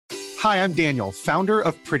Hi, I'm Daniel, founder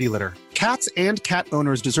of Pretty Litter. Cats and cat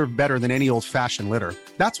owners deserve better than any old-fashioned litter.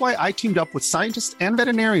 That's why I teamed up with scientists and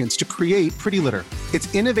veterinarians to create Pretty Litter.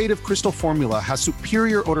 Its innovative crystal formula has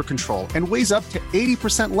superior odor control and weighs up to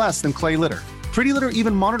 80% less than clay litter. Pretty Litter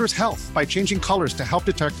even monitors health by changing colors to help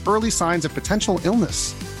detect early signs of potential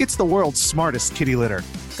illness. It's the world's smartest kitty litter.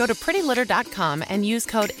 Go to prettylitter.com and use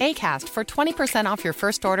code ACAST for 20% off your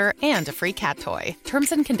first order and a free cat toy.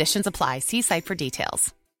 Terms and conditions apply. See site for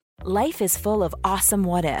details. Life is full of awesome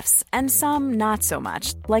what-ifs, and some not so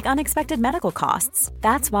much, like unexpected medical costs.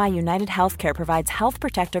 That's why United Healthcare provides Health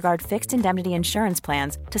Protector Guard fixed indemnity insurance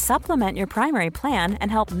plans to supplement your primary plan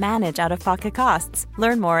and help manage out-of-pocket costs.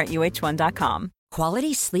 Learn more at uh1.com.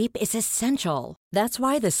 Quality sleep is essential. That's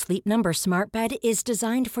why the Sleep Number Smart Bed is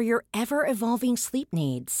designed for your ever-evolving sleep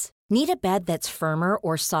needs. Need a bed that's firmer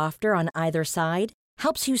or softer on either side?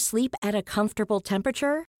 Helps you sleep at a comfortable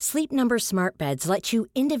temperature? Sleep Number Smart Beds let you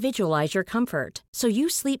individualize your comfort, so you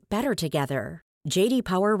sleep better together. J.D.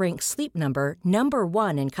 Power ranks Sleep Number number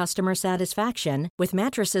 1 in customer satisfaction with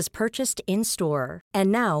mattresses purchased in-store.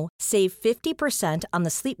 And now, save 50% on the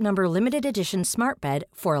Sleep Number Limited Edition Smart Bed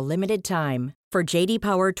for a limited time. For J.D.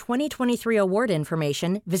 Power 2023 award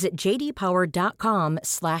information, visit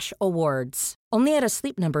jdpower.com/awards. Only at a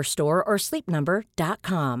Sleep Number store or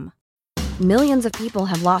sleepnumber.com. Millions of people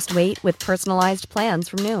have lost weight with personalized plans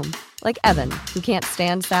from Noom. Like Evan, who can't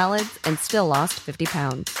stand salads and still lost 50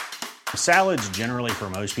 pounds. Salads generally for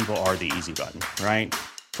most people are the easy button, right?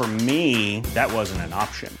 For me, that wasn't an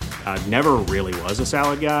option. I never really was a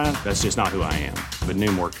salad guy. That's just not who I am. But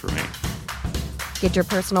Noom worked for me. Get your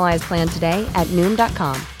personalized plan today at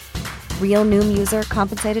Noom.com. Real Noom user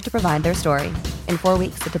compensated to provide their story. In 4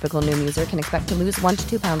 weeks, the typical Noom user can expect to lose 1 to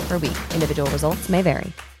 2 pounds per week. Individual results may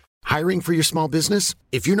vary. Hiring for your small business?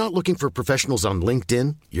 If you're not looking for professionals on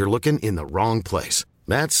LinkedIn, you're looking in the wrong place.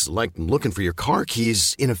 That's like looking for your car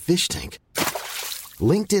keys in a fish tank.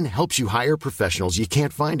 LinkedIn helps you hire professionals you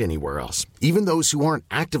can't find anywhere else, even those who aren't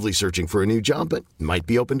actively searching for a new job but might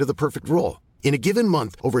be open to the perfect role. In a given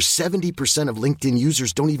month, over 70% of LinkedIn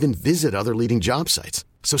users don't even visit other leading job sites.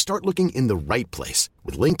 So start looking in the right place.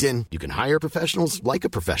 With LinkedIn, you can hire professionals like a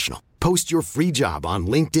professional. Post your free job on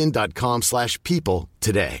linkedin.com/people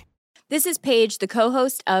today. This is Paige, the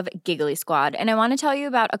co-host of Giggly Squad, and I want to tell you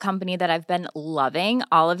about a company that I've been loving,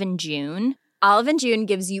 Olive & June. Olive & June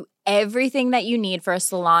gives you everything that you need for a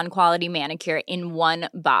salon-quality manicure in one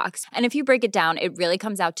box. And if you break it down, it really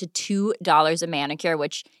comes out to $2 a manicure,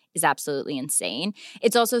 which is absolutely insane.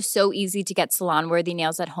 It's also so easy to get salon-worthy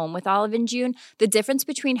nails at home with Olive & June. The difference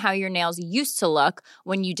between how your nails used to look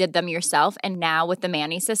when you did them yourself and now with the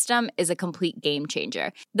Mani system is a complete game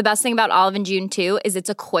changer. The best thing about Olive & June, too, is it's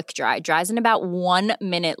a quick dry. Dries in about 1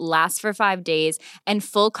 minute, lasts for 5 days, and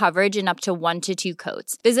full coverage in up to 1 to 2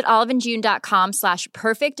 coats. Visit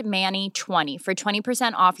oliveandjune.com/perfectmani20 for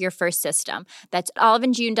 20% off your first system. That's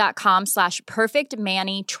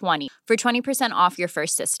oliveandjune.com/perfectmani20 for 20% off your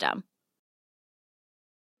first system.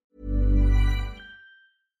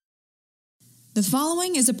 The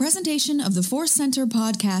following is a presentation of the Force Center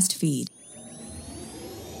podcast feed.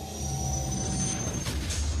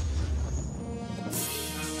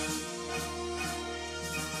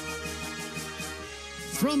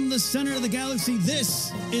 From the center of the galaxy,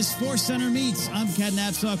 this is Force Center Meets. I'm Ken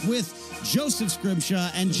Napsok with Joseph Scrimshaw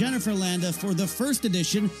and Jennifer Landa for the first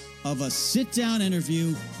edition of a sit-down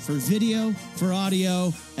interview for video, for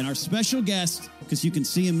audio, and our special guest, because you can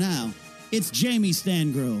see him now, it's Jamie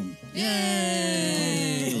Stangroom.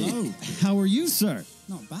 Yay! Hello. How are you, sir?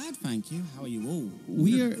 Not bad, thank you. How are you all?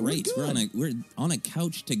 We're great. We're on a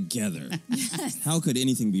couch together. Yes. How could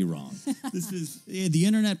anything be wrong? This is the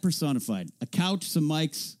internet personified. A couch, some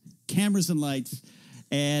mics, cameras and lights,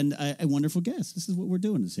 and a wonderful guest. This is what we're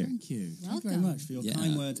doing this here. Thank you. Welcome. Thank you very much for your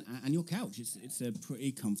kind words. And your couch, it's a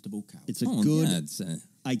pretty comfortable couch. It's a good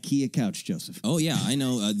IKEA couch, Joseph. Oh, yeah, I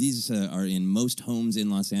know. These are in most homes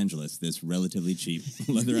in Los Angeles, this relatively cheap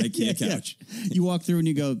leather IKEA couch. Yeah. You walk through and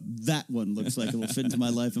you go, that one looks like it will fit into my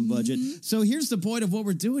life and budget. So here's the point of what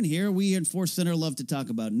we're doing here. We at Force Center love to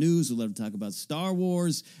talk about news. We love to talk about Star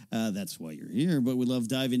Wars. That's why you're here. But we love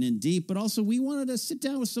diving in deep. But also we wanted to sit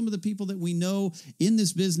down with some of the people that we know in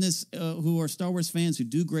this business who are Star Wars fans, who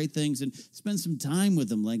do great things, and spend some time with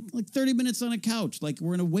them, like 30 minutes on a couch, like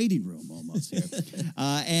we're in a waiting room almost here.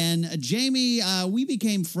 And Jamie, we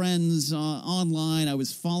became friends online. I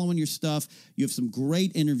was following your stuff. You have some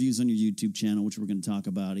great interviews on your YouTube channel, which we're going to talk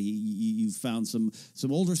about. You found some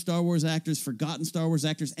older Star Wars actors, forgotten Star Wars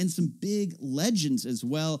actors, and some big legends as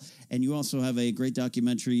well. And you also have a great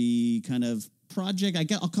documentary kind of project.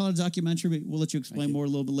 I'll call it a documentary, but we'll let you explain more a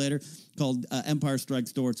little bit later, called Empire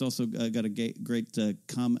Strikes Door. It's also got a great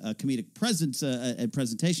comedic presence and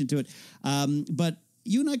presentation to it. But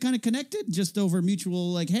you and I kind of connected just over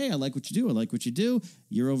mutual, like, hey, I like what you do. I like what you do.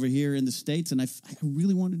 You're over here in the States, and I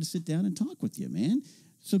really wanted to sit down and talk with you, man.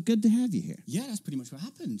 So good to have you here. Yeah, that's pretty much what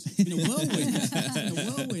happened. It's been a whirlwind. It's been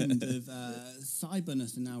a whirlwind of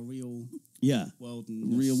cyberness and now real world.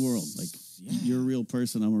 Real world. Like, you're a real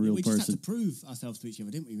person, I'm a real person. We just had to prove ourselves to each other,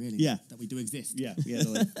 didn't we, really? Yeah. That we do exist. Yeah, we had to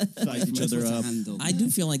like, size each other up. I do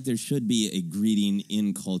feel like there should be a greeting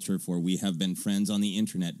in culture for we have been friends on the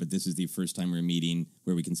internet, but this is the first time we're meeting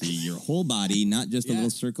where we can see your whole body, not just a little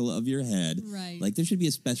circle of your head. Right. Like, there should be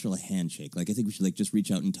a special handshake. Like, I think we should, like, just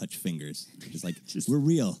reach out and touch fingers. Just like, we're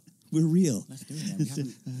real. We're real. Let's do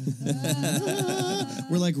it. Then.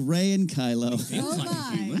 We're like Rey and Kylo.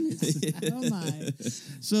 Oh my.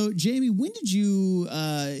 So, Jamie, when did you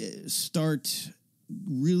start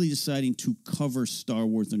really deciding to cover Star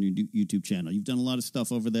Wars on your YouTube channel? You've done a lot of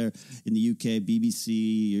stuff over there in the UK,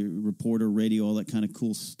 BBC, reporter, radio, all that kind of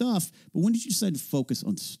cool stuff. But when did you decide to focus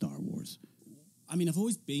on Star Wars? I mean, I've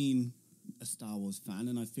always been a Star Wars fan,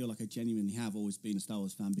 and I feel like I genuinely have always been a Star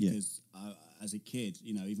Wars fan because as a kid,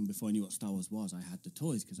 you know, even before I knew what Star Wars was, I had the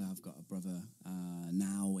toys because I've got a brother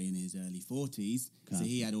now in his early 40s. Okay. So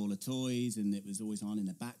he had all the toys, and it was always on in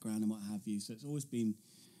the background and what have you. So it's always been,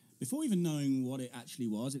 before even knowing what it actually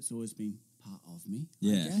was, it's always been part of me,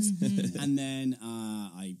 I guess. And then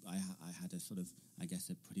I had a sort of, I guess,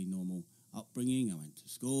 a pretty normal upbringing. I went to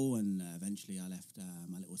school, and eventually I left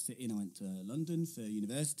my little city and I went to London for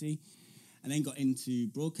university. And then got into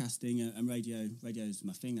broadcasting and radio. Radio is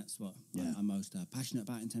my thing. That's what I'm most passionate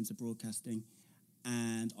about in terms of broadcasting.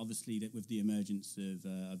 And obviously, that with the emergence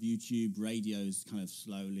of YouTube, radio's kind of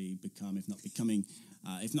slowly become, if not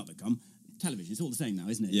become, television. It's all the same now,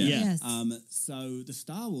 isn't it? Yeah. Yes. So the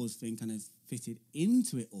Star Wars thing kind of fitted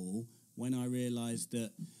into it all when I realised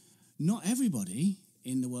that not everybody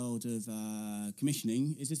in the world of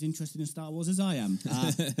commissioning is as interested in Star Wars as I am.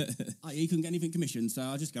 You couldn't get anything commissioned, so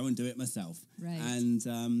I'll just go and do it myself. Right. And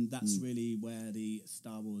that's really where the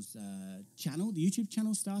Star Wars channel, the YouTube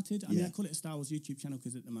channel started. I mean, I call it a Star Wars YouTube channel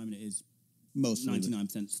because at the moment it is mostly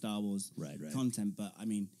 99% Star Wars content, but I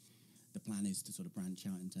mean, the plan is to sort of branch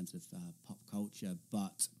out in terms of pop culture,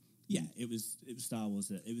 but yeah, it was Star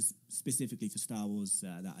Wars. It was specifically for Star Wars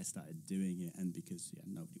that I started doing it, and because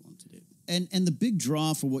nobody wanted it. And the big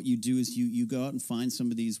draw for what you do is you go out and find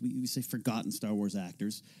some of these, we say forgotten Star Wars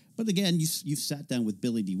actors. But again, you've sat down with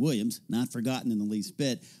Billy D. Williams, not forgotten in the least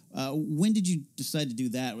bit. When did you decide to do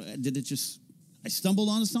that? Did it just, I stumbled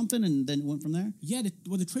onto something and then it went from there? Yeah,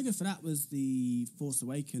 the trigger for that was The Force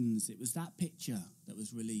Awakens. It was that picture that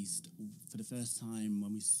was released for the first time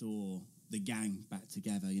when we saw the gang back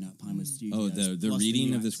together, at Pinewood Studios. Oh, the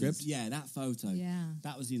reading of the script? Yeah, that photo. Yeah.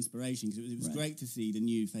 That was the inspiration, because it was great to see the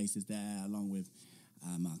new faces there, along with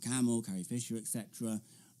Mark Hamill, Carrie Fisher, etc.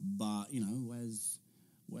 But, where's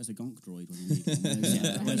a gonk droid when you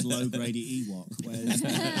need one? Where's low-grade Ewok?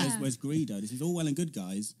 Where's Greedo? This is all well and good,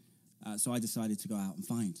 guys. So I decided to go out and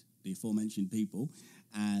find the aforementioned people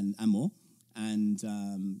and more, and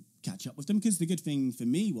catch up with them, because the good thing for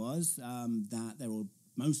me was that they're all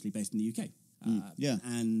mostly based in the UK.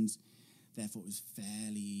 And therefore it was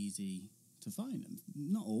fairly easy to find them.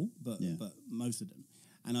 Not all, but most of them.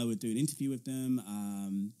 And I would do an interview with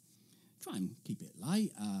them, try and keep it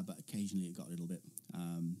light, but occasionally it got a little bit,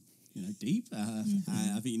 deep. I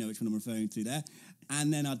think you know which one I'm referring to there.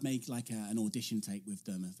 And then I'd make like an audition tape with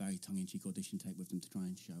them, a very tongue-in-cheek audition tape with them, to try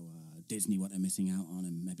and show Disney what they're missing out on,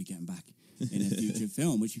 and maybe get them back in a future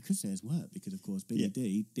film, which you could say has worked, because of course Billy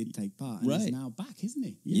D did take part, and he's now back, isn't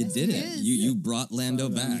he? You did it. You brought Lando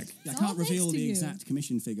back. I can't reveal the exact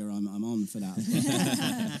commission figure I'm on for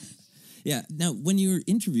that. Yeah. Now, when you're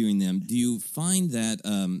interviewing them, do you find that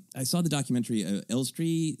I saw the documentary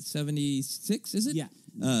Elstree 76? Is it? Yeah.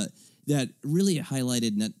 That really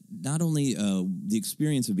highlighted not only the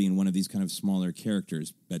experience of being one of these kind of smaller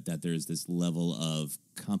characters, but that there's this level of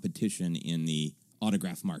competition in the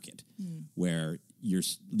autograph market, where your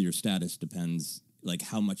status depends, like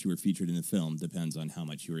how much you were featured in the film depends on how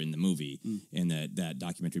much you were in the movie. And that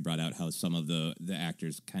documentary brought out how some of the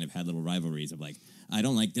actors kind of had little rivalries of like, I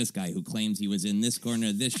don't like this guy who claims he was in this corner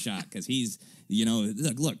of this shot because he's,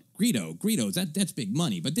 look, Greedo, that's big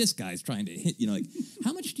money, but this guy's trying to hit,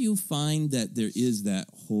 how much do you find that there is that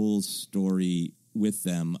whole story with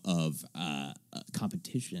them of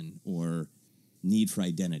competition or need for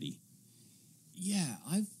identity? Yeah,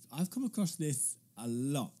 I've come across this a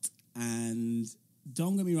lot, and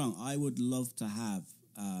don't get me wrong, I would love to have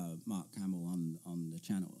Mark Hamill on the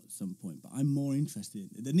channel at some point, but I'm more interested.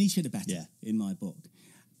 The niche the better in my book,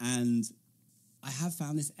 and I have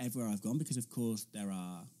found this everywhere I've gone because, of course,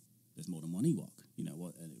 there's more than one Ewok. You know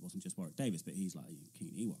what? And it wasn't just Warwick Davis, but he's like king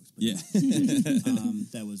of Ewoks.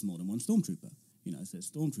 But there was more than one Stormtrooper. You know, it's a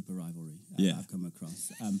Stormtrooper rivalry I've come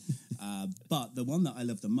across. But the one that I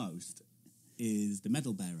love the most is the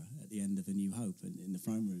medal bearer at the end of A New Hope and in the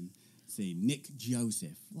throne room scene, Nick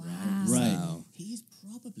Joseph. Wow. Right. Wow. He's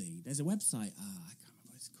probably, there's a website, I can't remember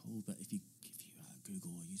what it's called, but if you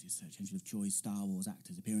Google or use your search engine of choice, Star Wars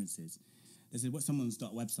actors appearances, someone's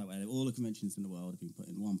got a website where all the conventions in the world have been put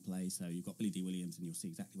in one place. So you've got Billy D. Williams, and you'll see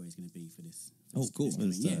exactly where he's going to be for this. Cool.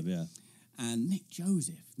 This coming year. And Nick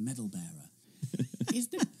Joseph, medal bearer, is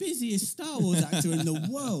the busiest Star Wars actor in the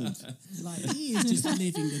world. Like, he is just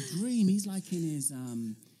living the dream. He's like in his,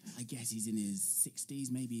 I guess he's in his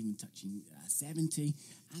 60s, maybe even touching 70,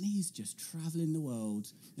 and he's just traveling the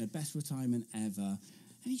world. You know, best retirement ever.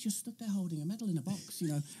 And he's just stood there holding a medal in a box, you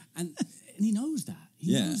know, and he knows that.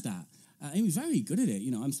 He knows that. He was very good at it.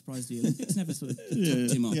 You know, I'm surprised the Olympics never sort of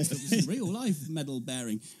took him up. It was real life medal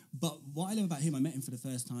bearing. But what I love about him, I met him for the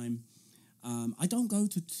first time. I don't go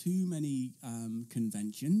to too many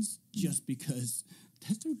conventions just because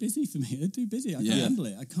they're too busy for me. They're too busy. I can't handle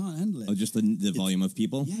it. I can't handle it. Oh, just the volume of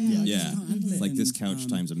people? Yeah. I just can't handle it. Like this couch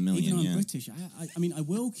times a million. Even though I'm British, I mean, I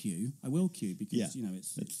will queue because, you know,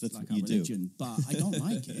 it's like our religion. But I don't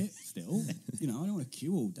like it still. You know, I don't want to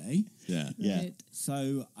queue all day. Right.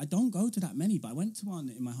 So I don't go to that many, but I went to one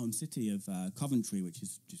in my home city of Coventry, which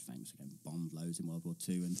is just famous again, bombed loads in World War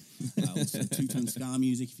II, and also two-tone ska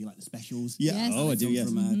music, if you like the specials. Yeah. Yes. Oh, I do, yes.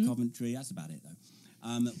 From Coventry. That's about it, though.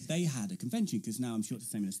 They had a convention, because now I'm sure it's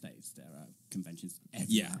the same in the States. There are conventions every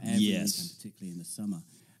weekend, particularly in the summer.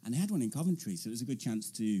 And they had one in Coventry, so it was a good chance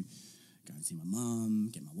to go and see my mum,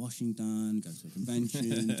 get my washing done, go to a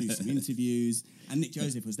convention, do some interviews. And Nick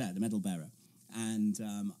Joseph was there, the medal bearer. And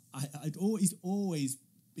I'd always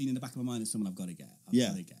been in the back of my mind as someone I've got to get.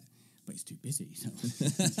 Got to get. But he's too busy. So.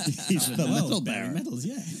 He's the medal bearer. Medals,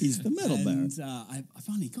 He's the medal bearer. And I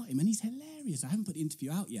finally got him, and he's hilarious. I haven't put the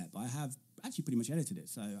interview out yet, but I have actually pretty much edited it.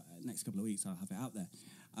 So next couple of weeks I'll have it out there.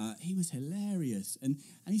 He was hilarious, and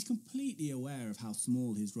he's completely aware of how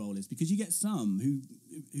small his role is, because you get some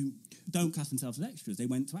who don't class themselves as extras. They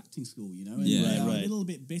went to acting school, you know, and they're a little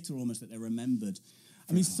bit bitter almost that they're remembered.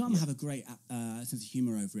 I mean, some have a great sense of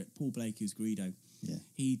humour over it. Paul Blake, who's Greedo,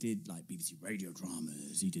 he did like BBC radio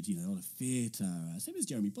dramas. He did, you know, a lot of theatre. Same as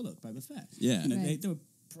Jeremy Bullock, Boba Fett. Yeah, you know, they were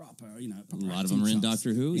proper, you know, a lot of them are in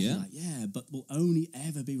Doctor Who. But will only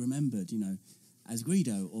ever be remembered, you know, as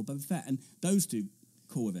Greedo or Boba Fett, and those two.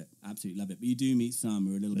 Cool with it, absolutely love it. But you do meet some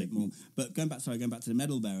who are a little bit more. But going back to the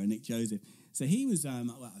medal bearer, Nick Joseph. So he was, I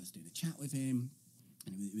was doing a chat with him,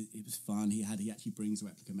 and it was fun. He actually brings a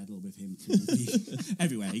replica medal with him to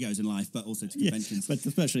everywhere he goes in life, but also to conventions. But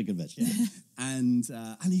especially conventions. Yeah. And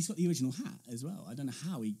he's got the original hat as well. I don't know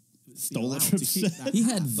how he stole it from himself. He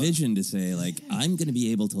had vision to say, like, I'm going to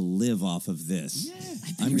be able to live off of this.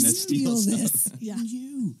 Yeah, I'm going to steal this. stuff. Yeah,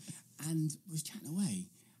 and was chatting away.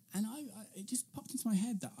 And it just popped into my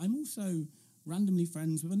head that I'm also randomly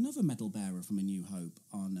friends with another medal bearer from A New Hope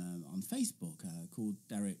on Facebook called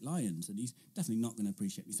Derek Lyons, and he's definitely not going to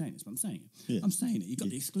appreciate me saying this, but I'm saying it. I'm saying it. You got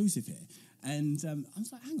the exclusive here, and I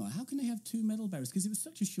was like, hang on, how can they have two medal bearers? Because it was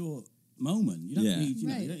such a short moment. You don't need, you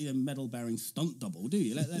don't need a medal bearing stunt double, do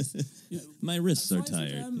you? Let's, you know, my wrists are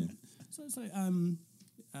tired. So it's like,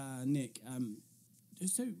 Nick.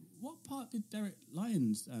 So what part did Derek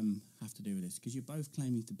Lyons have to do with this? Because you're both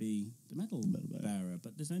claiming to be the medal bearer,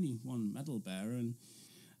 but there's only one medal bearer. And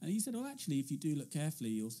he said, well, actually, if you do look carefully,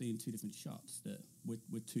 you'll see in two different shots that we're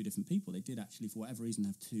two different people. They did actually, for whatever reason,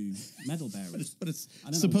 have two medal bearers. but it's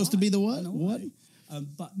supposed to be the what? What?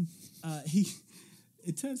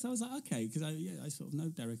 It turns out, I was like, okay, because I sort of know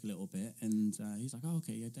Derek a little bit, and he's like, oh,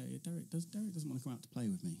 okay, Derek doesn't want to come out to play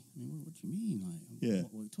with me. I mean, what do you mean? Like,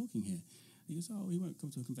 what are we talking here? He goes, oh, he won't come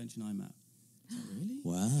to a convention I'm at. I was like, really?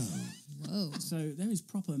 Wow. Whoa. So there is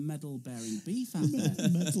proper medal-bearing beef out there.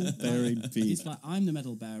 Medal-bearing beef. It's like, I'm the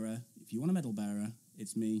medal bearer. If you want a medal bearer,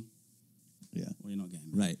 it's me. Yeah. Or you're not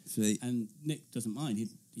getting me. Right. So and Nick doesn't mind.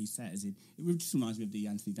 He says, it just reminds me of the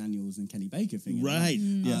Anthony Daniels and Kenny Baker thing. Right.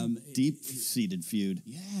 Deep-seated feud.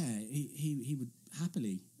 Yeah. He would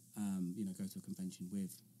happily, go to a convention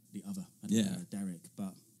with the other medal bearer, Derek,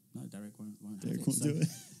 but... No, Derek won't Derek won't do it.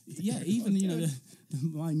 Yeah, even the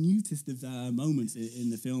minutest of moments in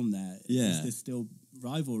the film there's still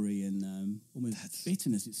rivalry and almost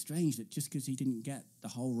bitterness. It's strange that just because he didn't get the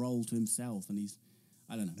whole role to himself, and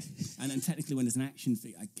I don't know. And technically, when there's an action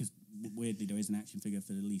figure, because weirdly there is an action figure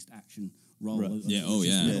for the least action role. Right.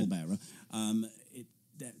 Metal Bearer.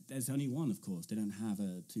 There's only one, of course. They don't have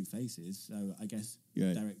two faces, so I guess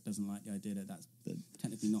Derek doesn't like the idea that that's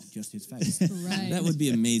technically not just his face. Right. That would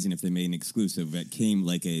be amazing if they made an exclusive that came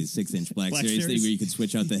like a 6-inch Black Series thing where you could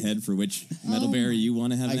switch out the head for which Metal Bearer you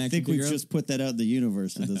want to have an action think figure we've of. just put that out in the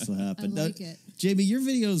universe that this will happen. I like it. Jamie, your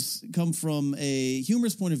videos come from a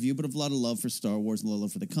humorous point of view, but a lot of love for Star Wars and a lot of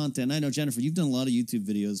love for the content. I know, Jennifer, you've done a lot of YouTube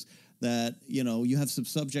videos that, you know, you have some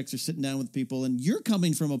subjects, you're sitting down with people, and you're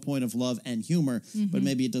coming from a point of love and humor, but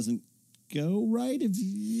maybe it doesn't go right if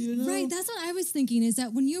you know. Right, that's what I was thinking, is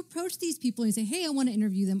that when you approach these people and you say, hey, I want to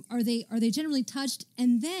interview them, are they generally touched?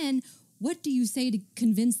 And then what do you say to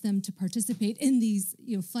convince them to participate in these,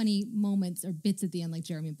 you know, funny moments or bits at the end, like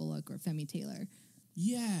Jeremy Bulloch or Femi Taylor?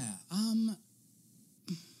 Yeah,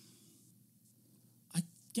 I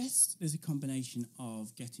guess there's a combination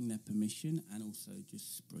of getting their permission and also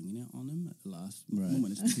just springing it on them at the last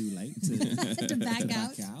moment. It's too late to back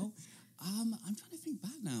out. I'm trying to think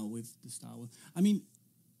back now with the Star Wars. I mean,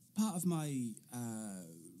 part of my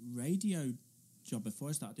radio job before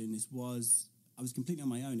I started doing this was I was completely on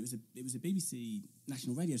my own. It was a BBC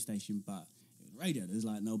national radio station, but it was radio. There's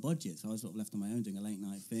like no budget, so I was sort of left on my own doing a late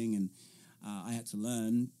night thing, and I had to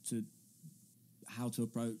learn how to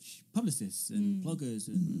approach publicists and bloggers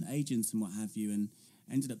and agents and what have you, and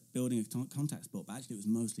ended up building a contacts book. But actually, it was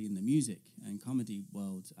mostly in the music and comedy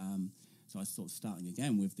world. So I was sort of starting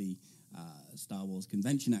again with the Star Wars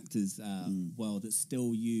convention actors world that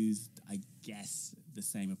still used, I guess, the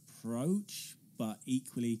same approach, but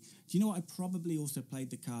equally. Do you know what? I probably also played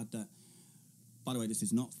the card that, by the way, this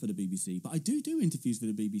is not for the BBC, but I do interviews for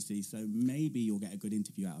the BBC, so maybe you'll get a good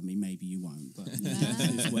interview out of me, maybe you won't, but it's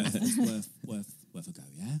worth a go,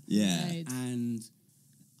 yeah? Yeah. Right. And,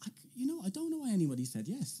 I don't know why anybody said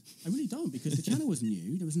yes. I really don't, because the channel was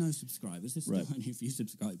new, there was no subscribers, there's still only a few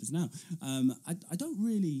subscribers now. I don't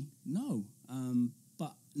really know,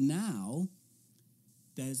 but now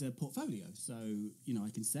there's a portfolio, so, I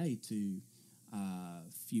can say to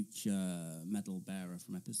future Metal Bearer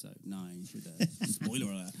from episode 9,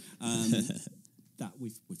 spoiler alert, that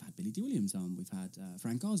we've had Billy D. Williams on, we've had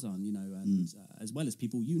Frank Oz on, and as well as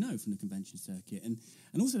people from the convention circuit, and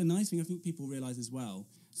also the nice thing I think people realise as well,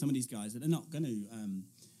 some of these guys that they're not going to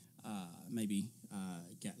maybe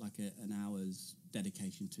get like an hour's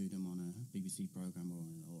dedication to them on a BBC programme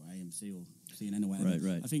or AMC or CNN or whatever.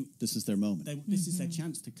 Right. I think this is their moment. This is their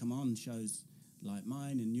chance to come on shows like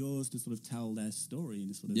mine and yours to sort of tell their story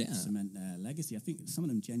and to sort of cement their legacy. I think some of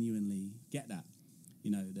them genuinely get that,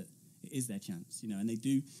 that it is their chance, and they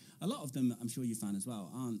do. A lot of them, I'm sure you found as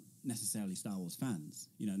well, aren't necessarily Star Wars fans,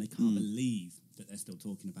 and they can't believe that they're still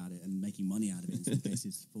talking about it and making money out of it in some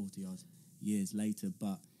cases 40 odd years later,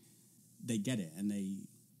 but they get it, and they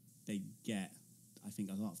get, I think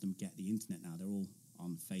a lot of them get the internet now. They're all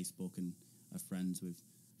on Facebook and are friends with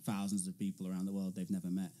thousands of people around the world they've never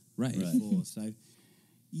met before. So,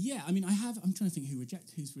 yeah, I mean, I'm trying to think who's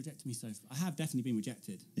rejected me so far. I have definitely been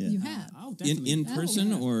rejected. Yeah. You have? I'll definitely. In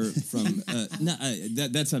person or from... no,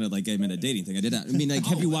 that sounded like I meant a dating thing. I did not. I mean, like,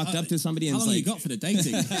 have you walked up to somebody and how long like... you got for the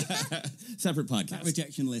dating? Separate podcast. That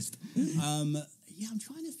rejection list. Yeah, I'm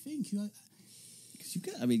trying to think. You've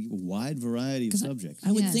got, a wide variety of subjects.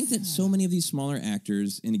 I would think that so many of these smaller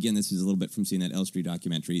actors, and again, this is a little bit from seeing that Elstree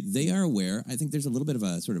documentary, they are aware, I think there's a little bit of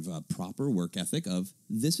a sort of a proper work ethic of,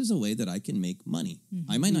 this is a way that I can make money.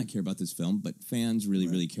 I might not care about this film, but fans really,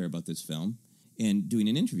 really care about this film, and doing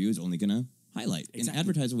an interview is only going to highlight and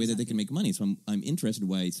advertise a way that they can make money. So I'm interested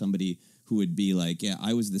why somebody who would be like, yeah,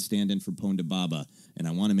 I was the stand-in for Ponda Baba, and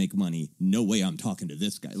I want to make money. No way I'm talking to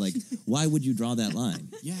this guy. Like, why would you draw that line?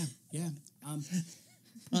 Yeah.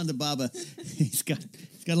 Ponda Baba, he's got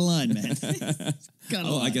a line, man.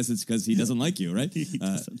 I guess it's because he doesn't like you, right? He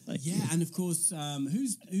doesn't like you. And of course,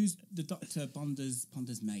 who's the Dr. Ponda's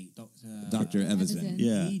mate? Dr. Evison.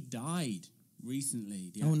 Yeah. He died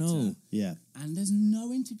recently, the Oh, actor. no. Yeah. And there's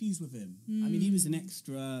no interviews with him. I mean, he was an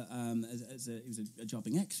extra, he was a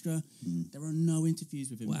jobbing extra. There are no interviews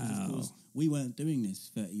with him. Because, of course, we weren't doing this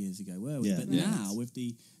 30 years ago, were we? Yeah. But now, with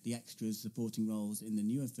the extras supporting roles in the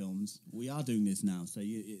newer films, we are doing this now. So,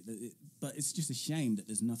 but it's just a shame that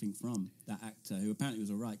there's nothing from that actor, who apparently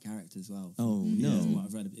was a right character as well. Oh, no. From what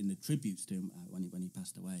I've read in the tributes to him when he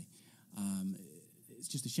passed away. It's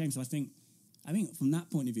just a shame. So I think from that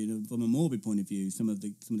point of view, from a morbid point of view, some of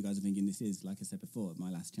the guys are thinking this is, like I said before, my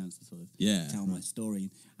last chance to sort of tell my story.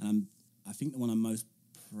 And I think the one I'm most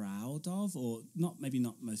proud of, or maybe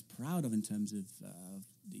not most proud of in terms of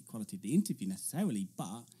the quality of the interview necessarily,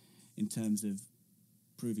 but in terms of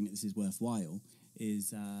proving that this is worthwhile,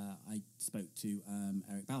 is I spoke to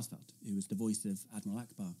Eric Balsfeld, who was the voice of Admiral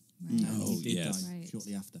Akbar. Right. And he did yes. die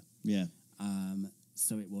shortly after. Yeah.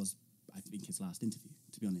 So it was, I think, his last interview,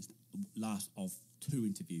 to be honest. Last of 2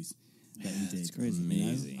 interviews that he did. That's crazy.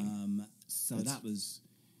 Amazing. So that was,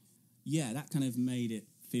 that kind of made it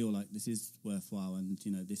feel like this is worthwhile and,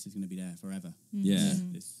 this is going to be there forever. Yeah.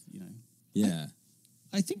 This, Yeah.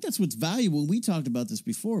 I think that's what's valuable. We talked about this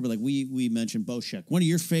before, but like we mentioned Boshek, one of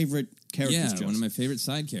your favorite characters. Yeah, Joseph. one of my favorite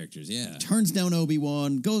side characters. Yeah. Turns down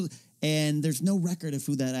Obi-Wan, goes, and there's no record of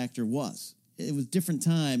who that actor was. It was different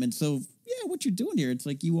time, and so what you're doing here, it's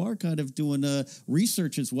like you are kind of doing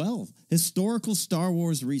research as well, historical Star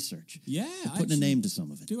Wars research. Yeah, you're putting a name to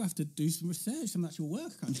some of it. Do have to do some research, some actual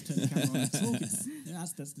work. I can't just turn the camera on and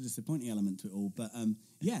talk. That's the disappointing element to it all. But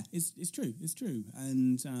it's true. It's true,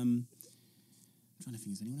 and. I'm trying to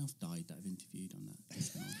think, has anyone else died that I've interviewed on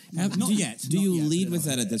that? Not yet. Do not you yet, lead with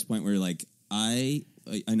that at this point where you're like, I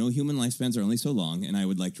know human lifespans are only so long, and I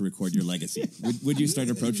would like to record your legacy? would you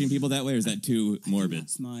start approaching people that way, or is that too morbid?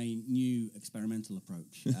 That's my new experimental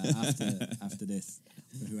approach after this,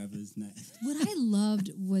 for whoever's next. What I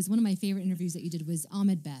loved was one of my favorite interviews that you did was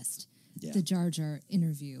Ahmed Best. Yeah. The Jar Jar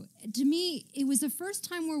interview. To me, it was the first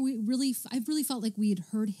time where I really felt like we had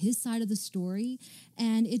heard his side of the story,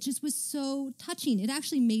 and it just was so touching. It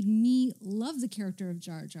actually made me love the character of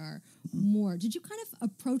Jar Jar more. Did you kind of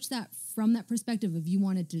approach that from that perspective of you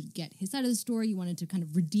wanted to get his side of the story, you wanted to kind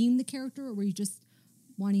of redeem the character, or were you just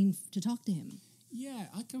wanting to talk to him? Yeah,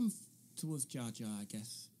 I come towards Jar Jar, I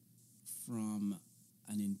guess, from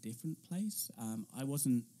an indifferent place. I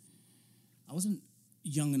wasn't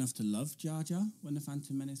young enough to love Jar Jar when The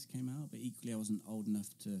Phantom Menace came out, but equally I wasn't old enough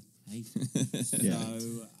to hate him.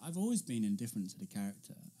 So I've always been indifferent to the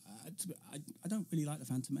character. I don't really like The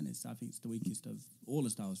Phantom Menace. I think it's the weakest of all the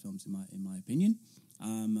Star Wars films in my opinion. But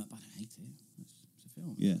I don't hate it. It's a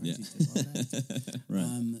film. Yeah.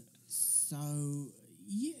 Right. So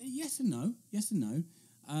yes and no. Yes and no.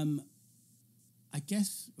 I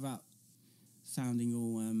guess without sounding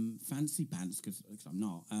all fancy pants, because I'm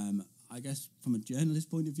not. I guess from a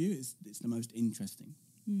journalist point of view, it's the most interesting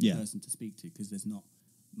person to speak to, because there's not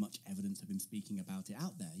much evidence of him speaking about it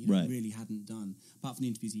out there. He really hadn't done, apart from the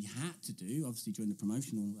interviews he had to do, obviously during the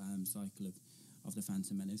promotional cycle of The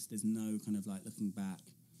Phantom Menace, there's no kind of like looking back,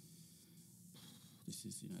 this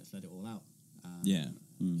is, let's let it all out. Kind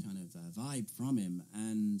of vibe from him.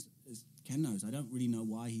 And as Ken knows, I don't really know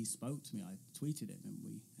why he spoke to me. I tweeted it and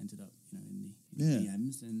we ended up, in the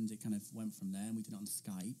DMs, and it kind of went from there, and we did it on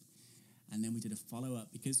Skype. And then we did a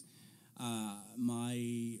follow-up because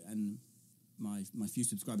my few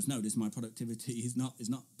subscribers noticed my productivity is not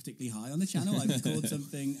particularly high on the channel. I record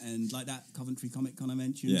something, and like that Coventry Comic Con I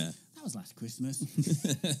mentioned, that was last Christmas.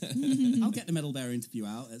 I'll get the Metal Bear interview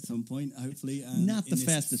out at some point, hopefully. Not the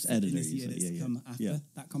fastest editor. This year that's come after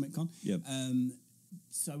that Comic Con. Yep.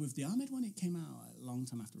 So with the Ahmed one, it came out a long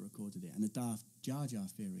time after I recorded it, and the Darth Jar Jar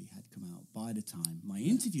theory had come out by the time my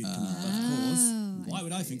interview came out. Of course, why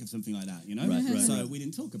would I think of something like that? So we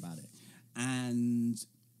didn't talk about it, and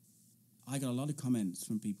I got a lot of comments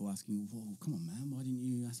from people asking, "Whoa, come on, man! Why didn't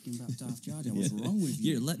you ask him about Darth Jar Jar? What's wrong with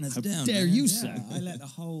you? You're letting us How down. dare man. you, sir?" I let the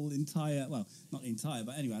whole entire, well, not the entire,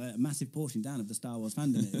 but anyway, I let a massive portion down of the Star Wars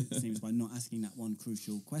fandom, it seems, by not asking that one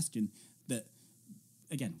crucial question that,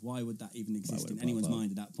 again, why would that even exist in anyone's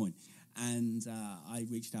mind at that point? And I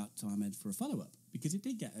reached out to Ahmed for a follow-up because it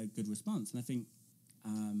did get a good response. And I think,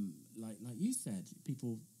 like you said,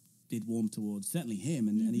 people did warm towards certainly him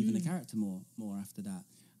and even the character more after that,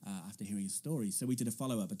 after hearing his story. So we did a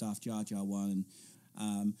follow-up, a Darth Jar Jar one.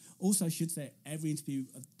 Also, I should say, every interview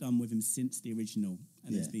I've done with him since the original,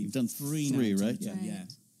 and there's been You've done three now, right? Yeah.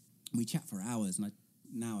 We chat for hours, and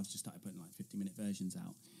now I've just started putting like 50-minute versions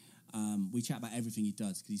out. We chat about everything he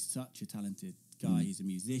does because he's such a talented guy. He's a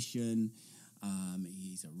musician,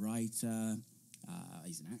 he's a writer,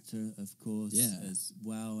 he's an actor, of course, as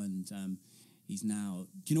well. And he's now...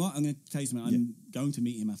 Do you know what? I'm going to tell you something. I'm going to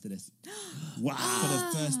meet him after this. Wow. For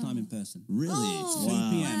the first time in person. Really? 2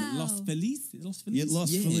 p.m. Los Feliz? Los Feliz? Yeah,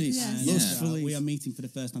 Los Feliz. And, Los Feliz. we are meeting for the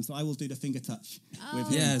first time, so I will do the finger touch with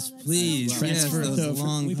him. Yes, please. Transfer yes, those it.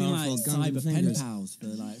 long, We've been powerful like Gundam cyber pen fingers. pals for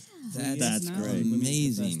like... That's now. great. We're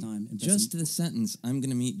meeting for the Amazing. first time in Just person. the sentence, I'm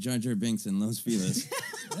going to meet Jar Jar Binks in Los Feliz,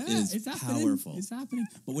 is it's happening. powerful. It's happening.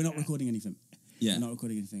 But we're not recording anything. Yeah. We're not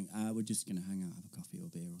recording anything. We're just going to hang out, have a coffee or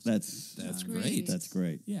beer or something. That's great. That's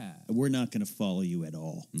great. Yeah. We're not going to follow you at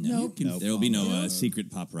all. No, there will be no secret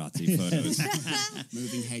paparazzi photos.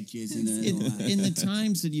 Moving hedges in the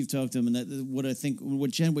times that you've talked to him, and that what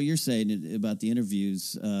you're saying about the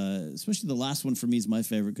interviews, especially the last one for me is my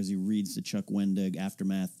favorite because he reads the Chuck Wendig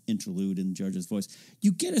aftermath interlude in Jar Jar's voice.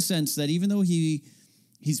 You get a sense that even though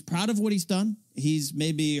he's proud of what he's done, he's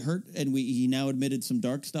maybe hurt, and he now admitted some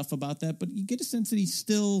dark stuff about that. But you get a sense that he's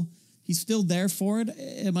still there for it.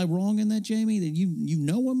 Am I wrong in that, Jamie? That you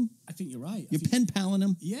know him? I think you're right. You're pen paling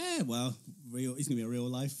him. Yeah, well, he's going to be a real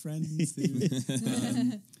life friend.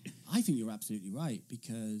 I think you're absolutely right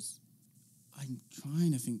because I'm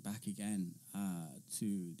trying to think back again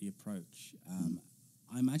to the approach.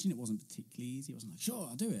 I imagine it wasn't particularly easy. It wasn't like, sure,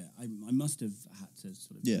 I'll do it. I must have had to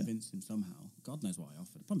sort of convince him somehow. God knows what I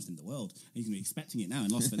offered. I promised him the world. And he's going to be expecting it now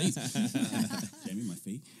and lost for these. Jamie, my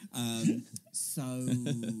fee.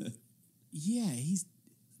 He's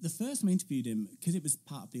the first time I interviewed him, because it was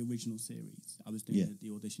part of the original series. I was doing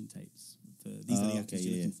the audition tapes for These Are the Actors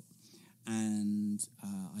You're Looking For. And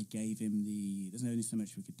I gave him there's only so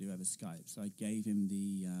much we could do over Skype, so I gave him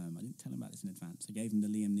I didn't tell him about this in advance, I gave him the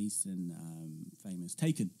Liam Neeson famous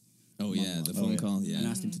Taken. Oh, yeah, the phone call, yeah. And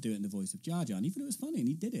asked him to do it in the voice of Jar Jar, and he thought it was funny, and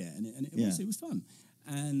he did it, and it was fun.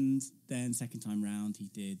 And then second time round, he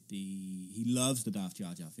loves the Darth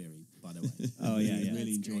Jar Jar theory, by the way. He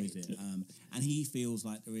really enjoys it. And he feels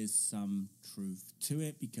like there is some truth to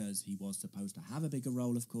it because he was supposed to have a bigger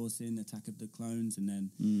role, of course, in Attack of the Clones, and then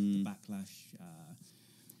the Backlash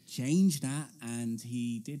changed that, and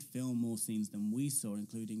he did film more scenes than we saw,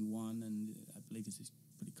 including one, and I believe this is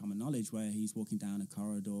pretty common knowledge, where he's walking down a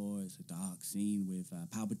corridor. It's a dark scene with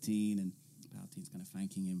Palpatine, and Palpatine's kind of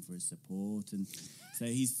thanking him for his support. And so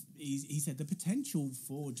he said the potential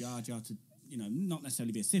for Jar Jar to, not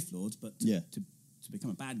necessarily be a Sith Lord, but to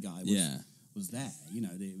become a bad guy was there.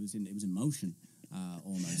 It was in motion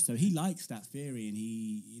almost. So he likes that theory, and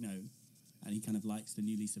he kind of likes the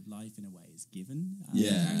new lease of life in a way it's given. At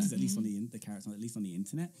least on the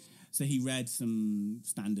internet. So he read some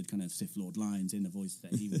standard kind of Sith Lord lines in the voice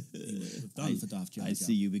that he would have done for Darth Jar Jar. I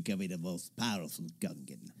see you becoming the most powerful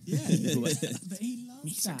Gungan. Yeah, but he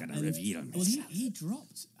loves that. He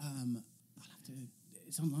dropped.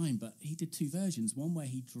 It's online, but he did two versions. One where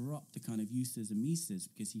he dropped the kind of uses and mises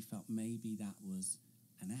because he felt maybe that was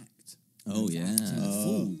an act. Oh, yeah.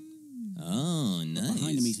 Full. Oh, nice. But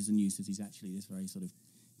behind the meters and uses, he's actually this very sort of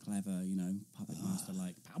clever, puppet master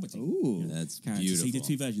like Palpatine. Ooh, that's character. beautiful. So he did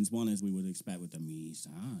two versions. One, as we would expect, with the Misa,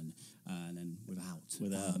 and then without.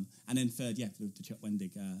 And then third, with the Chuck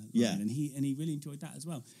Wendig line. And he really enjoyed that as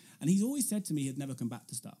well. And he's always said to me he'd never come back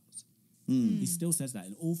to Star Wars. He still says that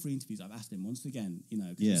in all three interviews. I've asked him once again,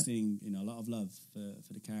 because we're seeing a lot of love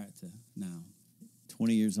for the character now.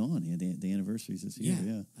 20 years on, the anniversaries this year.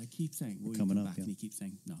 Yeah, I keep saying, will coming you come up, back? And he keeps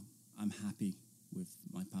saying, no, I'm happy with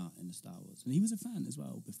my part in the Star Wars. And he was a fan as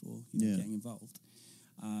well before getting involved.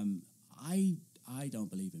 I don't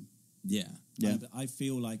believe him. Yeah. I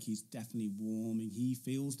feel like he's definitely warming. He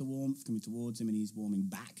feels the warmth coming towards him, and he's warming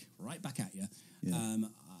right back at you. Yeah.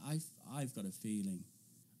 I've got a feeling.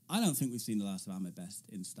 I don't think we've seen the last of Ahmed Best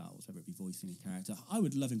in Star Wars, whether it be voicing a character. I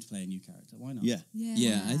would love him to play a new character. Why not? Yeah,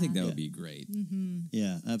 I think that would be great. Mm-hmm.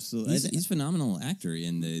 Yeah, absolutely. He's a phenomenal actor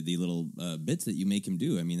in the little bits that you make him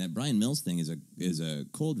do. I mean, that Brian Mills thing is a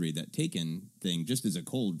cold read. That Taken thing, just as a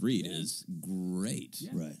cold read, is great.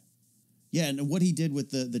 Yeah. Right. Yeah, and what he did with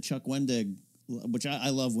the Chuck Wendig, which I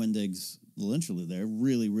love Wendig's little interlude there,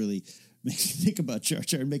 really, really makes you think about Jar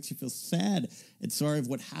Jar. It makes you feel sad and sorry of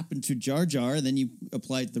what happened to Jar Jar, and then you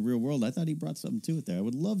apply it to the real world. I thought he brought something to it there. I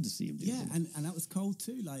would love to see him do it. Yeah, and that was cold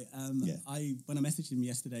too. Like, when I messaged him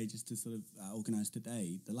yesterday just to sort of organise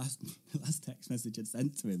today, the last text message I'd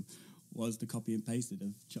sent to him was the copy and pasted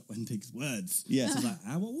of Chuck Wendig's words. Yeah. So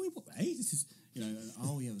I was like, this is,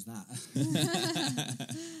 it was that.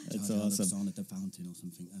 That's awesome. On at the fountain or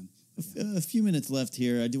something. A few minutes left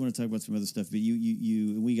here. I do want to talk about some other stuff, but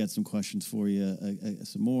we got some questions for you,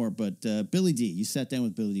 some more. But Billy D, you sat down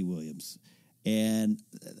with Billy D. Williams, and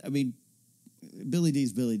I mean, Billy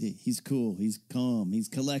D's Billy D. He's cool. He's calm. He's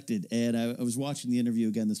collected. And I was watching the interview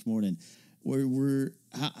again this morning. Were you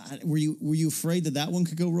afraid that one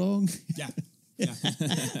could go wrong? Yeah. It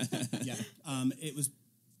was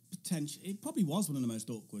potential. It probably was one of the most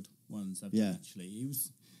awkward ones I've done. Actually,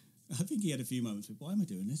 I think he had a few moments with, why am I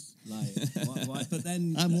doing this? Like, why? But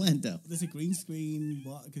then I'm Lando. There's a green screen.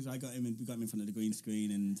 Because we got him in front of the green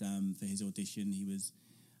screen, and for his audition, he was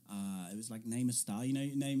It was like name a star. You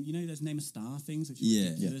know those name a star things, which Yeah. is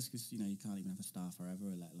ridiculous because you can't even have a star forever,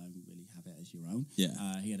 let alone really have it as your own.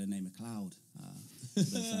 Yeah. He had a name a cloud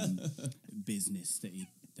business that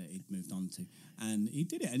he'd moved on to, and he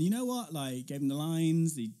did it. And you know what? Like, gave him the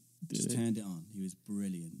lines. He just turned it on. He was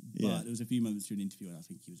brilliant. Yeah. But there was a few moments through an interview where I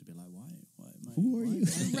think he was a bit like, why Who are you?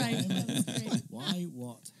 Right. That was great. why,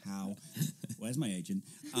 what, how? Where's my agent?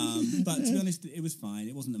 But to be honest, it was fine.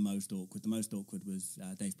 It wasn't the most awkward. The most awkward was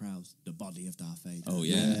Dave Prowse, the body of Darth Vader. Oh,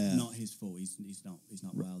 yeah. Not his fault. He's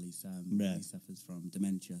not well. He suffers from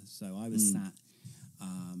dementia. So I was sat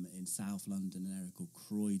in South London, an area called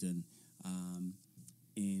Croydon,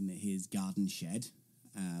 in his garden shed,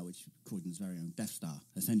 which Croydon's very own Death Star,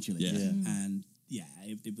 essentially. Yeah. And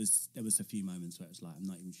there was a few moments where it was like, I'm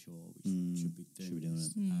not even sure we should be doing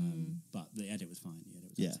this. But the edit was fine. The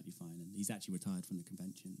edit was absolutely fine. And he's actually retired from the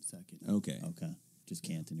convention circuit now. Okay. Just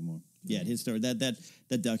can't anymore. Yeah, his story,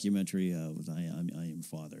 that documentary was I Am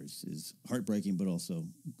Father is heartbreaking, but also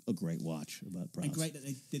a great watch about Prowse. And great that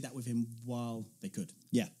they did that with him while they could.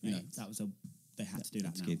 Yeah. You know, they had to do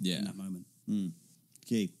that now Yeah. in that moment.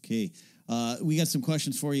 Key. We got some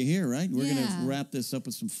questions for you here, right? We're going to Yeah. wrap this up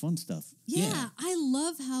with some fun stuff. Yeah, I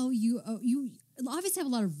love how you obviously have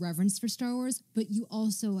a lot of reverence for Star Wars, but you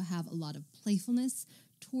also have a lot of playfulness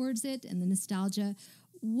towards it and the nostalgia.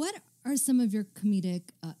 What are some of your comedic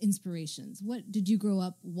inspirations? What did you grow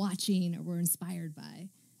up watching or were inspired by?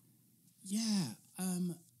 Yeah,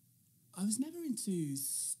 I was never into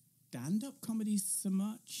stand-up comedy so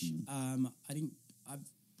much. I've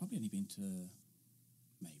probably only been to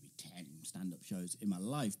maybe 10 stand-up shows in my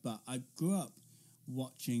life, but I grew up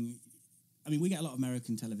watching. I mean, we get a lot of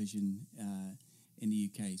American television in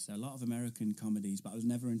the UK, so a lot of American comedies, but I was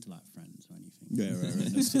never into like Friends or anything. Yeah,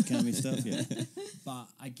 right. No sitcom stuff, yeah. But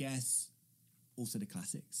I guess also the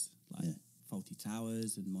classics like Fawlty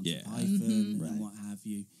Towers and Monty Yeah. Python Right. and what have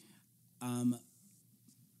you.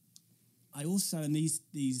 I also, and these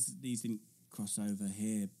didn't cross over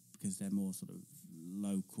here because they're more sort of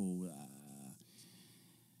local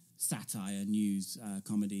satire news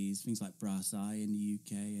comedies, things like Brass Eye in the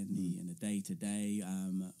UK and the Day to Day,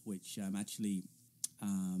 which actually,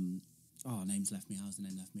 name's left me. How's the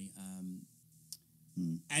name left me?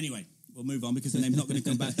 Anyway, we'll move on because the name's not going to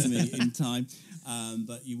come back to me in time.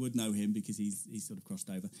 But you would know him because he's sort of crossed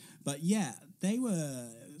over. But yeah, they were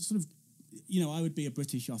sort of. I would be a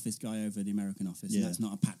British office guy over the American office, and that's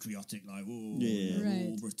not a patriotic, like,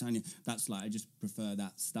 Right. Britannia. That's like, I just prefer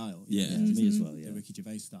that style. Yeah. Me as well, The Ricky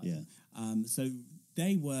Gervais style. Yeah. So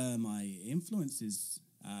they were my influences,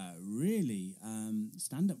 really.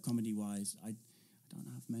 Stand-up comedy-wise, I don't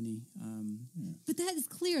have many. But that is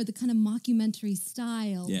clear, the kind of mockumentary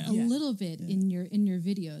style a little bit in your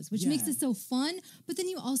videos, which makes it so fun. But then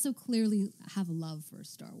you also clearly have a love for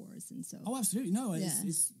Star Wars, and so Absolutely. No,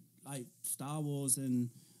 it's like Star Wars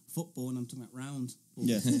and football, and I'm talking about round balls.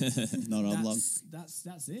 Yeah, not oblong. That's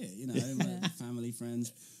it. Like family,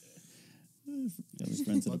 friends. Those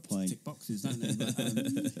friends that are playing. Tick boxes, don't they?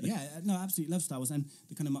 But, absolutely love Star Wars, and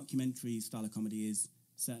the kind of mockumentary style of comedy is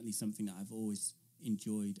certainly something that I've always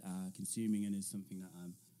enjoyed consuming, and is something that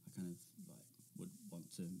I kind of like would want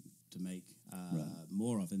to make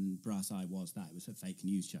more of. And Brass Eye was that. It was a fake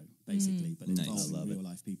news show, basically, but involving real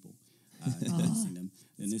life people. Dancing them.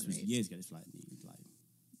 And this was years ago. It's like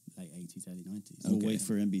late 80s, early 90s. We'll wait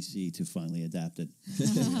for NBC to finally adapt it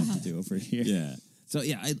to do over here. Yeah. So,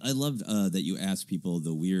 yeah, I loved that you asked people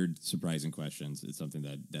the weird, surprising questions. It's something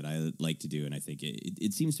that I like to do, and I think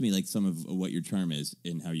it seems to me like some of what your charm is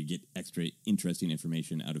in how you get extra interesting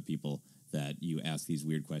information out of people, that you ask these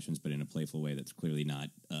weird questions, but in a playful way that's clearly not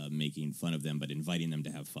making fun of them, but inviting them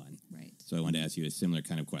to have fun. Right. So I wanted to ask you a similar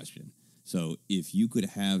kind of question. So if you could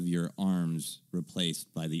have your arms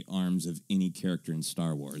replaced by the arms of any character in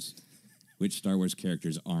Star Wars, which Star Wars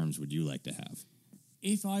character's arms would you like to have?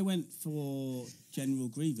 If I went for General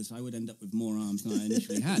Grievous, I would end up with more arms than I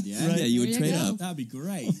initially had, yeah? Right, yeah, you would trade up. That'd be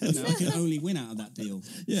great. I could only win out of that deal,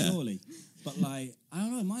 surely. But, like, I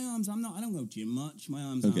don't know, my arms, I don't go gym much. My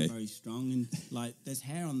arms aren't very strong, and, like, there's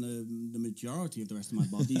hair on the majority of the rest of my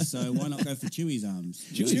body, so why not go for Chewie's arms?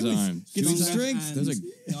 Chewie's arms. Get some strength.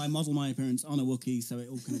 And, I model my appearance on a Wookiee, so it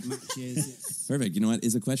all kind of matches. Perfect. You know what?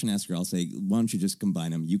 As a question asker, I'll say, why don't you just combine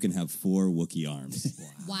them? You can have 4 Wookiee arms.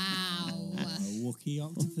 Wow. A Wookiee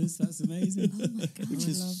octopus, that's amazing. Oh my God, Which I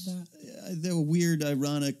is, love that. the weird,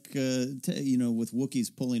 ironic, with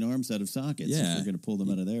Wookiees pulling arms out of sockets. Yeah. If we're going to pull them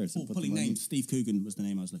out of there. So Pulling names. Steve Coogan was the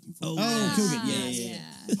name I was looking for. Coogan. Yeah.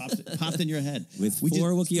 Popped in your head. With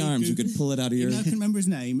four Wookiee arms, you could pull it out of your... Even though I couldn't remember his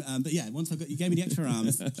name, but yeah, once you gave me the extra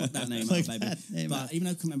arms, pluck that name out, baby. But even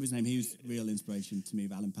though I couldn't remember his name, he was real inspiration to me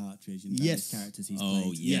of Alan Partridge and his characters he's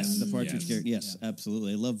played. Yes, the Partridge character. Yes,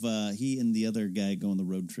 absolutely. I love he and the other guy go on the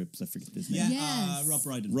road trips. I forget his name. Rob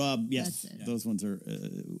Brydon. Rob, yes. Those ones are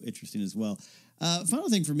interesting as well. Final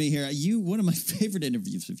thing for me here, one of my favorite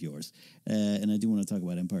interviews of yours, and I do want to talk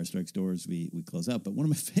about Empire Strikes Door as we close out, but one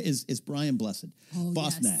of my is Brian Blessed,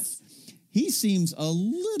 Boss Nass. He seems a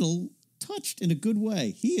little touched in a good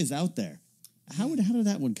way. He is out there. How did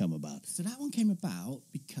that one come about? So that one came about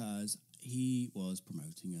because he was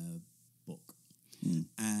promoting a book.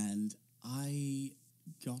 And I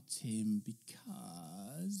got him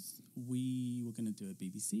because we were going to do a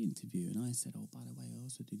BBC interview, and I said, by the way, I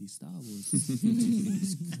also do these Star Wars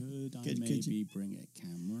interviews. Could I maybe bring a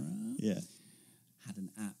camera? Yeah. Had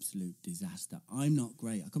an absolute disaster. I'm not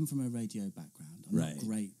great. I come from a radio background. I'm not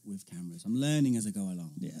great with cameras. I'm learning as I go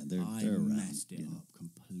along. Yeah, I messed it up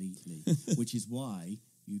completely, which is why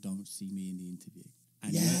you don't see me in the interview.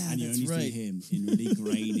 And you only see him in really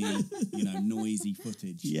grainy, noisy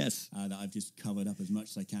footage. Yes. That I've just covered up as much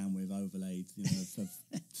as I can with overlays, of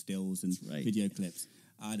stills and video clips.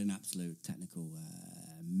 I had an absolute technical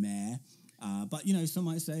mare. But, some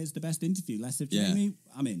might say it's the best interview. Less of Jamie,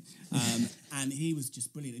 I'm in. And he was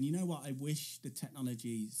just brilliant. And you know what? I wish the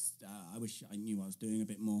technologies, I wish I knew what I was doing a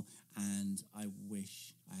bit more. And I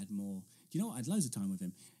wish I had more. Do you know what? I had loads of time with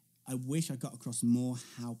him. I wish I got across more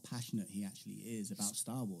how passionate he actually is about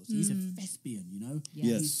Star Wars. He's a thespian,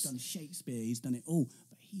 Yes. He's done Shakespeare, he's done it all,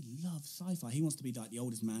 but he loves sci-fi. He wants to be like the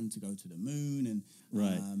oldest man to go to the moon,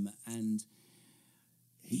 and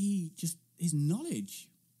he just, his knowledge,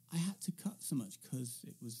 I had to cut so much because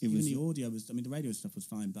the audio was, the radio stuff was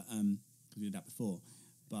fine, but because we did that before,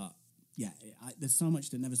 but yeah, there's so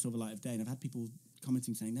much that never saw the light of day, and I've had people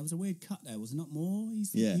commenting saying there was a weird cut there. Was it not more?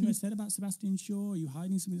 You said about Sebastian Shaw. Are you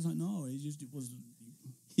hiding something? It's like no, it was.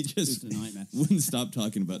 He just a nightmare. Wouldn't stop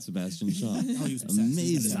talking about Sebastian Shaw. He was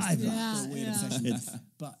amazing. Weird obsession.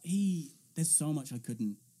 But there's so much I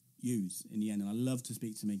couldn't use in the end, and I love to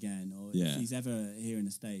speak to him again. Or if he's ever here in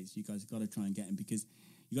the States, you guys have got to try and get him because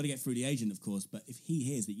you got to get through the agent, of course. But if he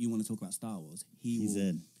hears that you want to talk about Star Wars, he's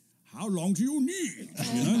in. How long do you need?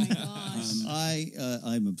 Oh my gosh!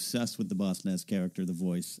 I'm obsessed with the Boss Nass character, the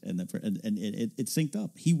voice, and it synced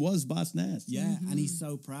up. He was Boss Nass. Yeah, and he's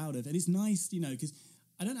so proud of it. And it's nice, because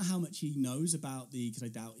I don't know how much he knows about because I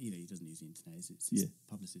doubt, he doesn't use the internet. It's his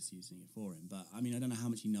publicist using it for him. But, I don't know how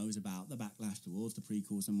much he knows about the backlash towards the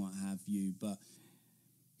prequels and what have you. But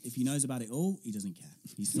if he knows about it all, he doesn't care.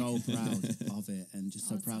 He's so proud of it and just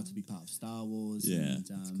so proud to be part of Star Wars. Yeah, and,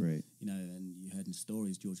 that's great. And you heard in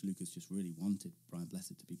stories, George Lucas just really wanted Brian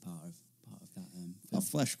Blessed to be part of that film. A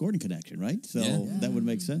Flash Gordon connection, right? So that would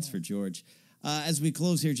make sense for George. As we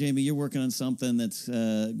close here, Jamie, you're working on something that's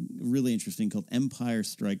really interesting called Empire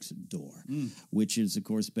Strikes Door, which is, of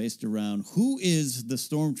course, based around who is the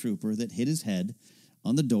stormtrooper that hit his head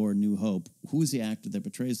on the door, New Hope. Who is the actor that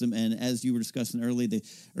portrays them? And as you were discussing earlier,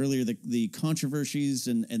 the controversies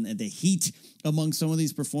and the heat among some of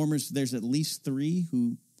these performers, there's at least 3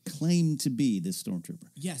 who claim to be this stormtrooper.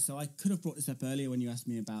 Yeah, so I could have brought this up earlier when you asked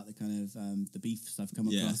me about the kind of the beefs I've come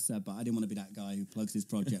across, but I didn't want to be that guy who plugs his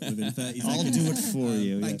project within 30 seconds. I'll do it for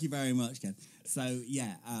you. Thank you very much, Ken. So,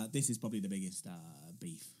 this is probably the biggest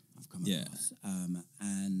beef I've come across.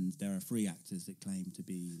 And there are 3 actors that claim to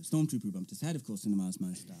be the stormtrooper who bumped his head, of course, cinema's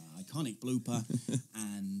most iconic blooper.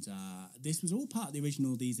 And this was all part of the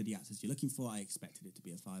original These Are the Actors You're Looking For. I expected it to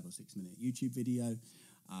be a 5 or 6 minute YouTube video.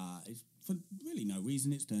 It's for really no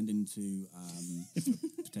reason. It's turned into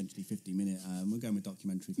potentially 50-minute. We're going with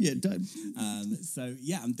documentary. I'm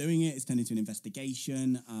doing it. It's turned into an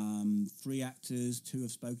investigation. 3 actors, 2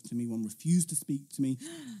 have spoken to me. 1 refused to speak to me.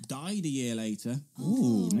 Died a year later.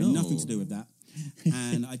 Oh, no. Nothing to do with that.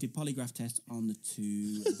 And I did polygraph tests on the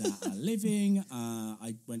 2 that are living.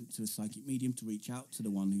 I went to a psychic medium to reach out to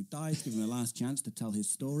the one who died, give him a last chance to tell his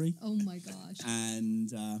story. Oh my gosh!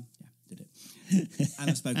 And did it. And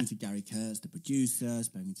I've spoken to Gary Kurtz, the producer.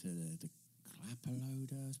 Spoken to the clapper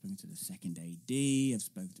loader. Spoken to the second AD. I've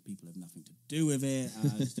spoken to people who have nothing to do with it,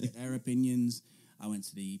 just to get their opinions. I went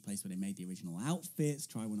to the place where they made the original outfits,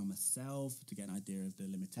 try one on myself to get an idea of the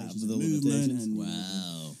limitations of the movement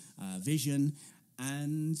and vision.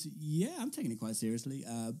 And yeah, I'm taking it quite seriously.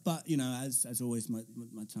 But you know, as always, my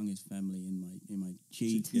tongue is firmly in my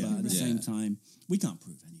cheek. Yeah. But at the same time, we can't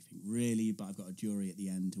prove anything really. But I've got a jury at the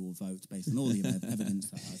end who will vote based on all the evidence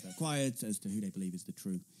that I've acquired as to who they believe is the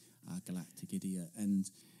true galactic idiot. And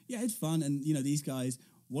yeah, it's fun. And you know, these guys.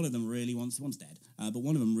 One of them really wants. One's dead, but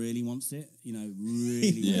one of them really wants it. You know,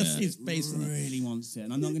 really wants it.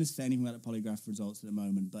 And I'm not going to say anything about the polygraph results at the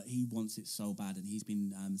moment, but he wants it so bad, and he's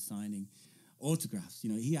been signing autographs.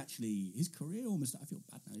 You know, his career almost. I feel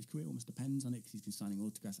bad now. His career almost depends on it because he's been signing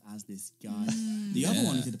autographs as this guy. The other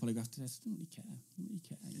one who did the polygraph test didn't really care.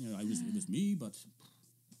 You know, it was me, but.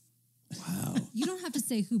 Wow. You don't have to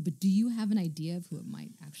say who, but do you have an idea of who it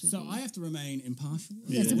might actually be? So I have to remain impartial.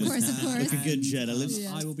 Yes, of course. Like a good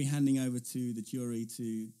Jedi. I will be handing over to the jury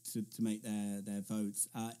to make their votes.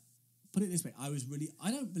 Put it this way, I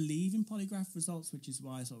don't believe in polygraph results, which is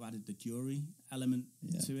why I sort of added the jury element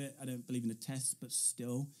to it. I don't believe in the tests, but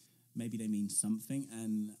still, maybe they mean something,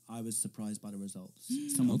 and I was surprised by the results.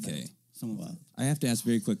 Someone failed. I have to ask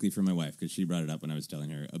very quickly for my wife, because she brought it up when I was telling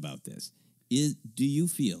her about this. Do you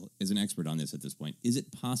feel, as an expert on this at this point, is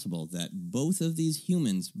it possible that both of these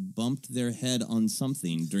humans bumped their head on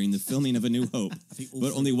something during the filming of A New Hope,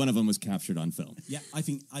 but only one of them was captured on film? Yeah, I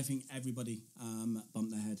think everybody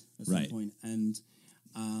bumped their head at some point, and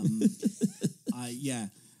I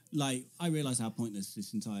realise how pointless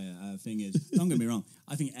this entire thing is. Don't get me wrong,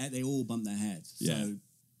 I think they all bumped their heads, so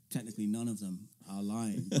technically none of them are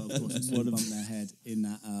lying, but of course they bumped their head in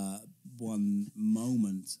that one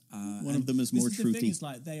moment. One of them is more truthy. The thing is,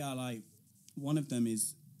 like, they are like, one of them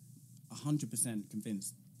is 100%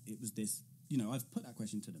 convinced it was this. You know, I've put that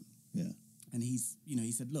question to them. Yeah. And he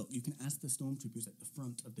said, look, you can ask the stormtroopers at the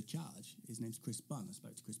front of the charge. His name's Chris Bunn. I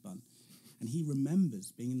spoke to Chris Bunn. And he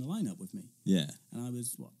remembers being in the lineup with me. Yeah. And I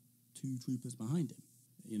was, 2 troopers behind him,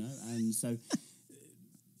 you know? And so,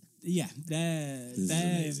 yeah,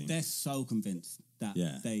 they're so convinced that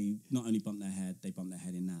they not only bumped their head, they bumped their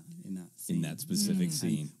head in that scene. In that specific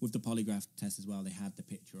scene. And with the polygraph test as well, they had the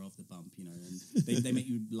picture of the bump, you know, and they make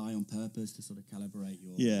you lie on purpose to sort of calibrate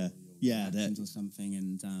your actions or something.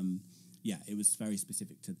 And it was very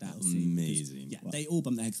specific to that scene. Amazing. Yeah, they all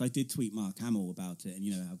bumped their head, because I did tweet Mark Hamill about it, and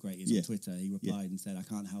you know how great he is on Twitter. He replied and said, I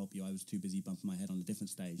can't help you, I was too busy bumping my head on a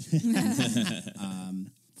different stage.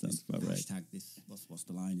 Sounds about right. Hashtag this, what's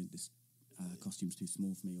the line? This costume's too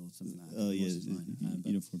small for me, or something like that. Oh, yeah,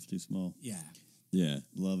 uniform's too small. Yeah. Yeah.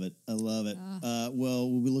 Love it. I love it. Well,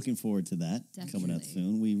 we'll be looking forward to that coming out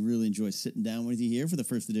soon. We really enjoy sitting down with you here for the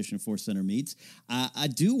first edition of Force Center Meets. I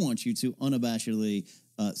do want you to unabashedly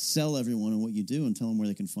sell everyone on what you do and tell them where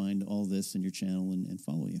they can find all this in your channel and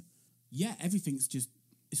follow you. Yeah, everything's just,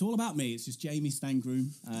 it's all about me. It's just Jamie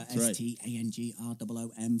Stangroom,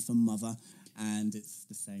 STANGROOM for mother. And it's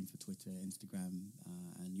the same for Twitter, Instagram,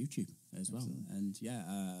 and YouTube as well. Excellent. And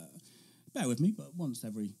bear with me, but once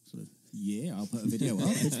every sort of year, I'll put a video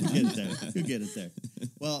up. You'll get it there.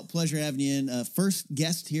 Well, pleasure having you in. First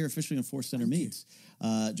guest here officially on Force Center Meets.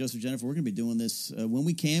 Joseph, Jennifer, we're going to be doing this when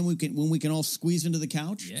we can all squeeze into the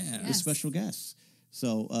couch with special guests.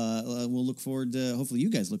 So we'll look forward to, hopefully you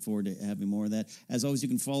guys look forward to having more of that. As always, you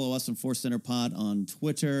can follow us on Force Center Pod on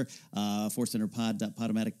Twitter,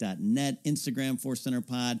 forcecenterpod.podomatic.net, Instagram, Force Center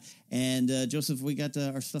Pod. And Joseph, we got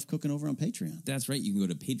our stuff cooking over on Patreon. That's right. You can go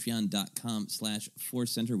to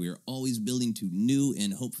patreon.com/ForceCenter. We are always building to new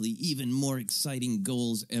and hopefully even more exciting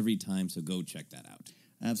goals every time. So go check that out.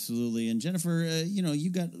 Absolutely. And Jennifer,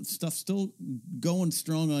 you got stuff still going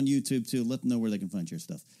strong on YouTube, too. Let them know where they can find your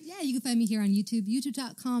stuff. Yeah, you can find me here on YouTube,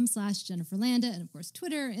 youtube.com/Jennifer Landa, and, of course,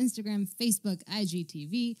 Twitter, Instagram, Facebook,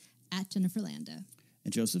 IGTV, @Jennifer Landa.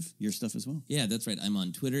 And Joseph, your stuff as well. Yeah, that's right. I'm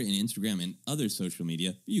on Twitter and Instagram and other social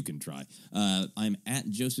media. You can try. I'm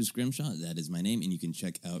 @Joseph Scrimshaw. That is my name, and you can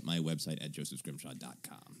check out my website at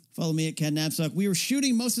josephscrimshaw.com. Follow me at Ken Knapsack. We were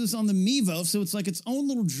shooting most of this on the Mevo, so it's like its own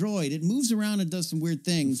little droid. It moves around and does some weird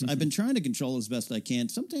things. I've been trying to control it as best I can.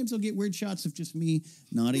 Sometimes I'll get weird shots of just me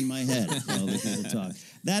nodding my head while the people talk.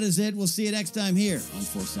 That is it. We'll see you next time here on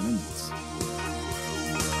Force Center Meets.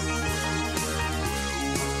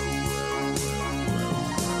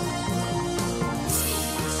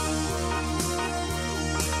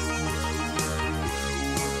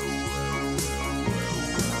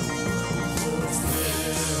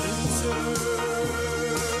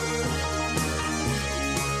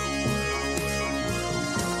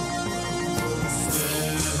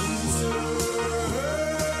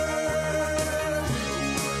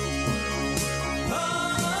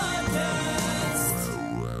 Podcast.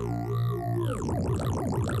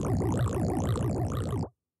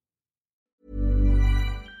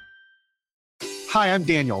 Hi, I'm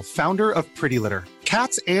Daniel, founder of Pretty Litter.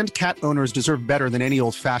 Cats and cat owners deserve better than any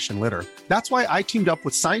old-fashioned litter. That's why I teamed up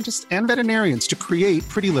with scientists and veterinarians to create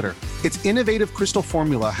Pretty Litter. Its innovative crystal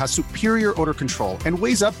formula has superior odor control and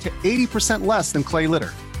weighs up to 80% less than clay litter.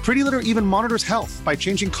 Pretty Litter even monitors health by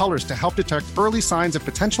changing colors to help detect early signs of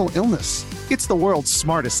potential illness. It's the world's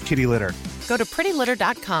smartest kitty litter. Go to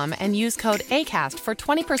prettylitter.com and use code ACAST for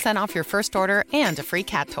 20% off your first order and a free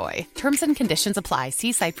cat toy. Terms and conditions apply.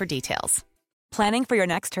 See site for details. Planning for your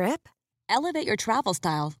next trip? Elevate your travel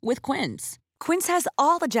style with Quince. Quince has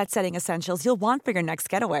all the jet-setting essentials you'll want for your next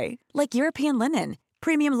getaway, like European linen,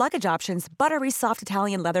 premium luggage options, buttery soft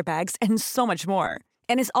Italian leather bags, and so much more.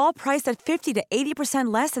 And is all priced at 50 to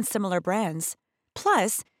 80% less than similar brands.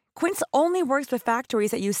 Plus, Quince only works with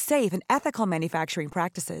factories that use safe and ethical manufacturing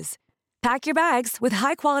practices. Pack your bags with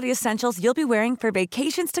high-quality essentials you'll be wearing for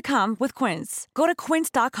vacations to come with Quince. Go to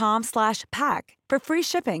quince.com/pack for free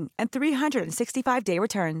shipping and 365-day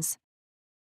returns.